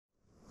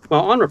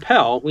Well, on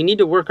Rappel, we need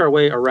to work our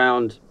way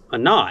around a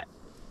knot.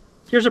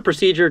 Here's a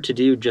procedure to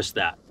do just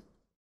that.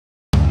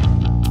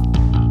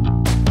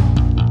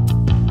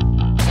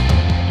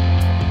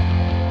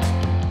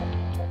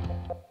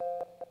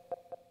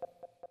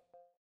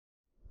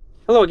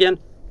 Hello again,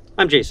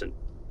 I'm Jason.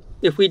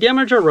 If we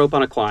damage our rope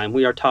on a climb,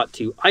 we are taught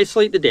to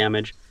isolate the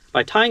damage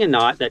by tying a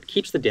knot that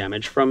keeps the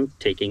damage from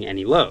taking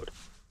any load.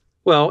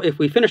 Well, if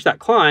we finish that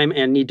climb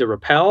and need to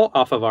rappel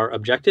off of our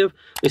objective,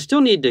 we still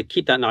need to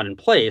keep that knot in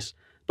place,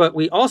 but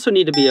we also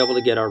need to be able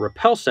to get our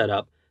rappel set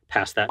up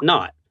past that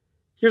knot.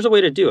 Here's a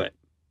way to do it.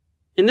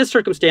 In this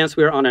circumstance,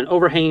 we are on an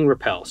overhanging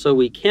rappel, so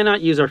we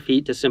cannot use our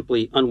feet to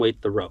simply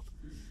unweight the rope.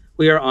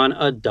 We are on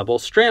a double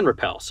strand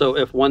rappel, so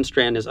if one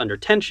strand is under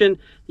tension,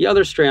 the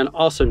other strand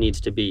also needs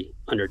to be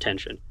under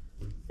tension.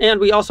 And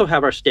we also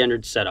have our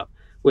standard setup,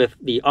 with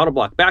the auto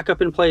block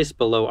backup in place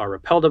below our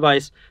rappel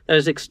device that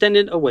is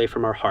extended away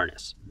from our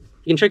harness.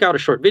 You can check out a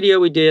short video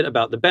we did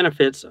about the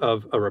benefits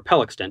of a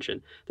rappel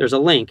extension. There's a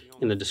link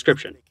in the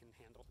description.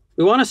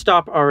 We want to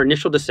stop our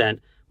initial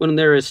descent when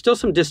there is still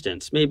some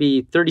distance,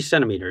 maybe 30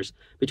 centimeters,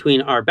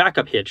 between our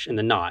backup hitch and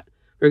the knot.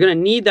 We're going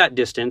to need that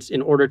distance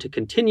in order to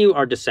continue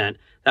our descent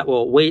that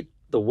will weight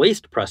the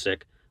waist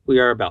prusik we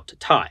are about to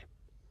tie.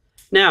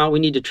 Now we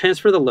need to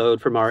transfer the load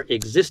from our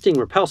existing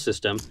rappel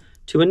system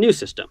to a new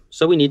system,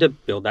 so we need to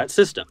build that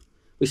system.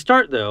 We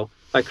start, though,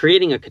 by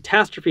creating a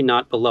catastrophe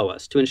knot below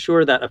us to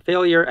ensure that a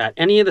failure at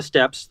any of the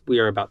steps we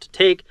are about to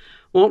take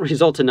won't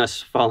result in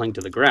us falling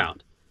to the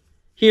ground.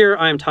 Here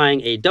I am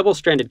tying a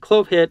double-stranded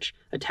clove hitch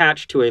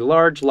attached to a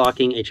large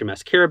locking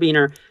HMS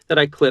carabiner that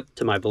I clip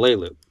to my belay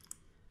loop.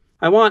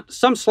 I want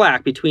some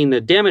slack between the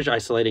damage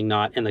isolating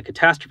knot and the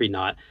catastrophe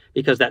knot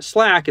because that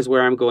slack is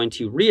where I'm going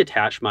to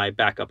reattach my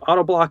backup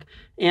auto block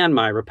and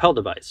my rappel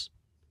device.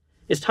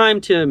 It's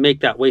time to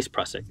make that waist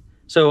prusik,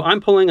 so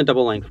I'm pulling a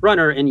double length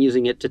runner and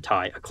using it to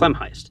tie a clem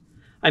heist.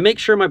 I make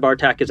sure my bar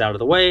tack is out of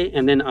the way,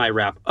 and then I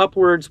wrap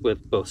upwards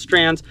with both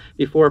strands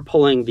before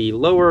pulling the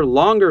lower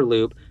longer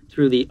loop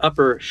through the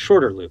upper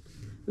shorter loop.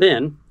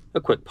 Then a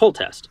quick pull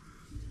test.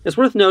 It's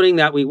worth noting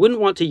that we wouldn't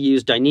want to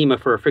use Dyneema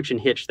for a friction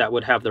hitch that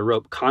would have the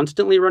rope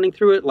constantly running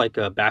through it like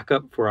a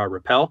backup for our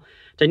rappel.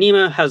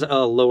 Dyneema has a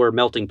lower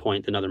melting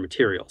point than other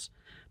materials.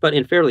 But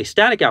in fairly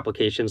static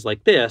applications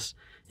like this,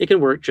 it can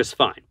work just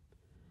fine.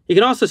 You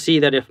can also see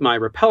that if my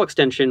rappel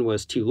extension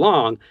was too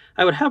long,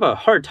 I would have a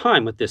hard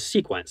time with this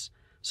sequence.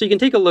 So you can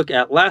take a look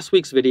at last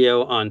week's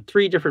video on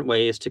 3 different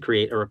ways to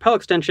create a rappel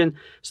extension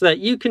so that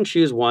you can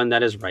choose one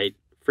that is right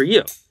for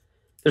you.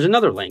 There's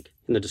another link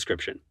in the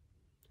description.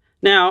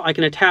 Now I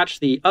can attach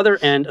the other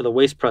end of the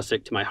waist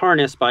prusik to my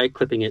harness by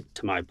clipping it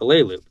to my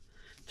belay loop.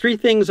 3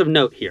 things of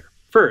note here.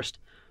 First,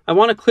 I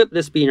want to clip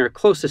this beaner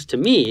closest to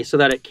me so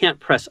that it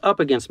can't press up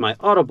against my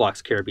auto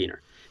block's carabiner.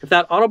 If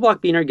that auto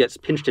block beaner gets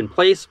pinched in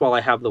place while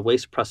I have the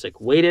waist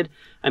prusik weighted,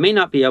 I may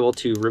not be able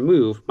to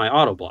remove my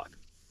auto block.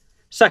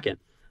 Second,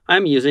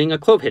 I'm using a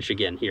clove hitch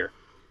again here.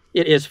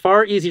 It is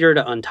far easier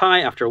to untie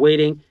after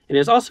weighting, and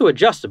is also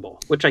adjustable,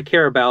 which I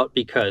care about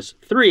because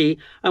 3,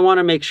 I want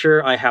to make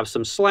sure I have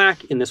some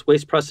slack in this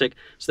waist prusik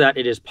so that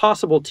it is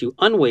possible to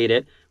unweight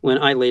it when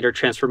I later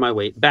transfer my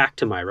weight back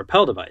to my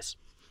rappel device.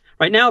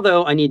 Right now,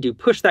 though, I need to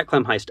push that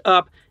clem heist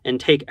up and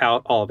take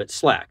out all of its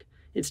slack.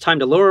 It's time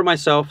to lower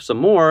myself some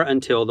more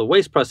until the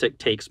waist prusik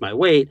takes my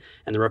weight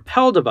and the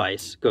rappel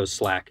device goes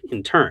slack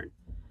in turn.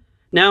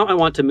 Now I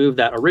want to move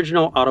that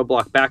original auto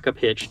block backup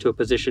hitch to a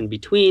position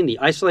between the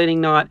isolating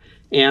knot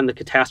and the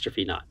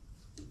catastrophe knot.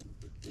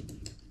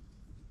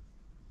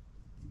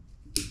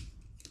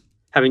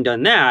 Having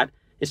done that,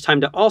 it's time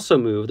to also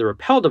move the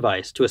rappel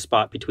device to a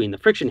spot between the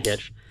friction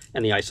hitch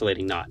and the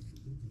isolating knot.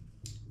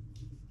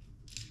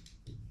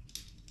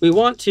 We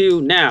want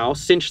to now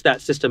cinch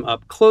that system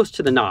up close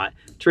to the knot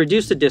to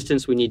reduce the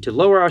distance we need to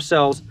lower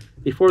ourselves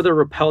before the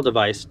rappel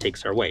device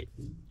takes our weight.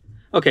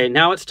 Okay,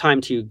 now it's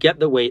time to get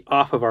the weight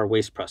off of our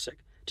waist prusik.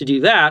 To do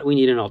that, we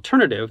need an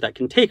alternative that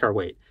can take our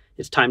weight.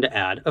 It's time to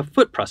add a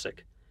foot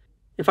prusik.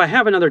 If I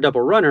have another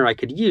double runner, I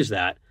could use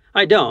that.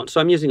 I don't,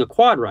 so I'm using a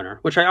quad runner,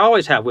 which I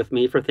always have with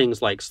me for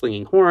things like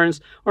slinging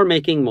horns or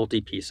making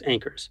multi-piece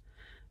anchors.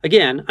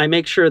 Again, I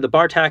make sure the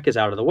bar tack is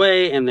out of the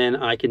way, and then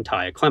I can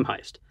tie a clem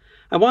heist.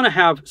 I want to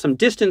have some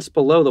distance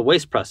below the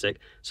waist prusik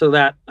so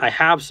that I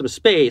have some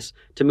space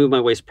to move my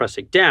waist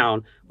prusik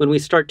down when we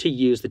start to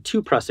use the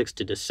 2 prusiks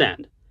to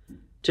descend.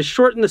 To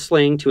shorten the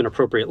sling to an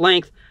appropriate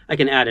length, I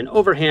can add an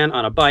overhand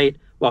on a bight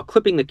while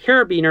clipping the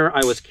carabiner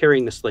I was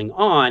carrying the sling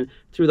on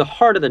through the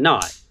heart of the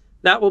knot.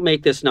 That will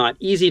make this knot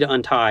easy to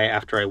untie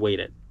after I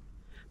weight it.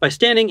 By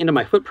standing into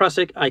my foot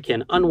prusik, I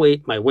can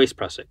unweight my waist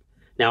prusik.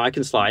 Now I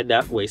can slide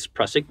that waist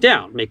prusik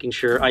down, making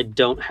sure I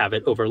don't have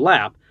it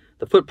overlap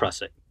the foot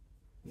prusik.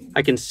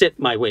 I can sit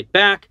my weight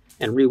back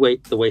and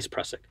reweight the waist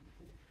prusik.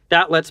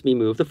 That lets me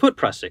move the foot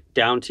prusik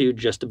down to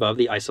just above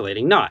the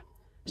isolating knot.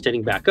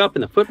 Standing back up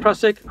in the foot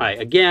prusik, I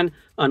again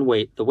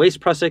unweight the waist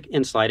prusik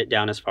and slide it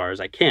down as far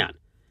as I can.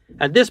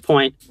 At this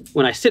point,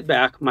 when I sit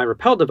back, my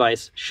rappel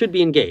device should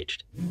be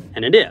engaged,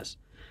 and it is.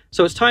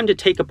 So it's time to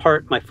take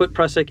apart my foot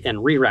prusik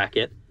and re-rack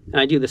it, and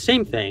I do the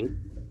same thing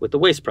with the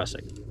waist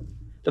pressing.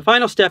 The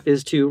final step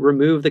is to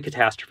remove the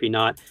catastrophe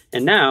knot,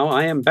 and now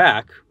I am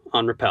back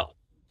on Rappel.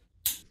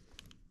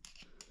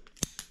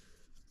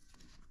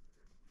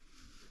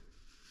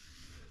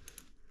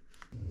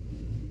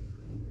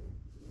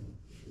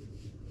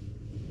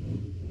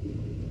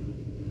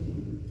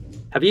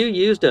 Have you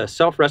used a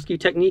self-rescue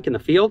technique in the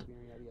field?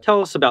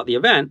 Tell us about the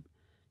event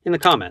in the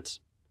comments.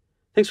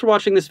 Thanks for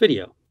watching this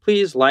video.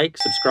 Please like,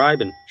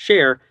 subscribe, and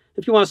share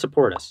if you want to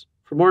support us.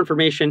 For more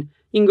information,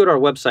 you can go to our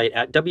website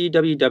at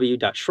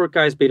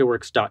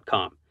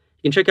www.shortguysbetaworks.com.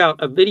 You can check out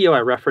a video I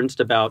referenced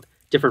about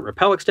different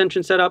Rappel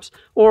extension setups,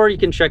 or you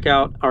can check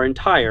out our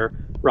entire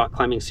rock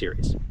climbing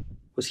series.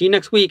 We'll see you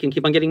next week and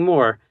keep on getting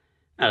more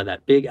out of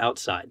that big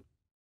outside.